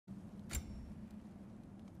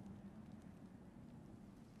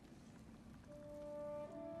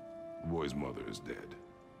boy's mother is dead.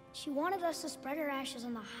 She wanted us to spread her ashes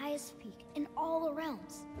on the highest peak in all the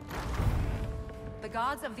realms. The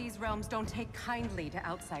gods of these realms don't take kindly to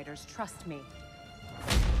outsiders, trust me.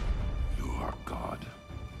 You are God.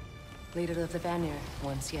 Leader of the Vanir,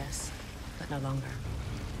 once yes, but no longer.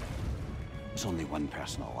 There's only one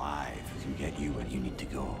person alive who can get you where you need to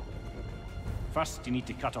go. First, you need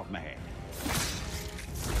to cut off my head.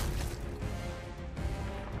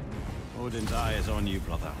 Odin's eye is on you,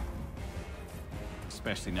 brother.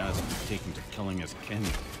 Especially now that you've taken to killing his kin.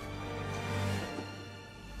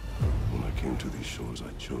 When I came to these shores,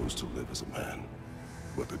 I chose to live as a man.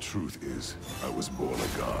 But the truth is, I was born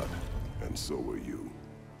a god, and so were you.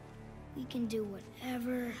 We can do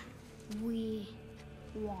whatever we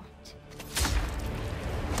want.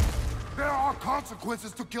 There are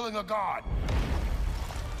consequences to killing a god!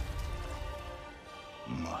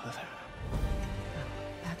 Mother.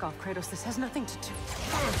 Back off, Kratos. This has nothing to do.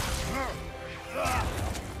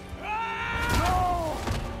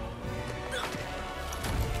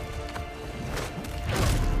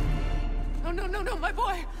 No, my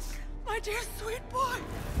boy! My dear, sweet boy!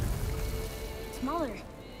 It's Mother.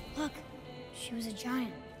 Look, she was a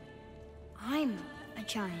giant. I'm a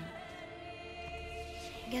giant.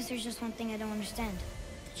 I guess there's just one thing I don't understand.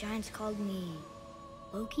 The giants called me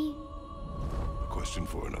Loki? A question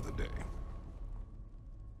for another day.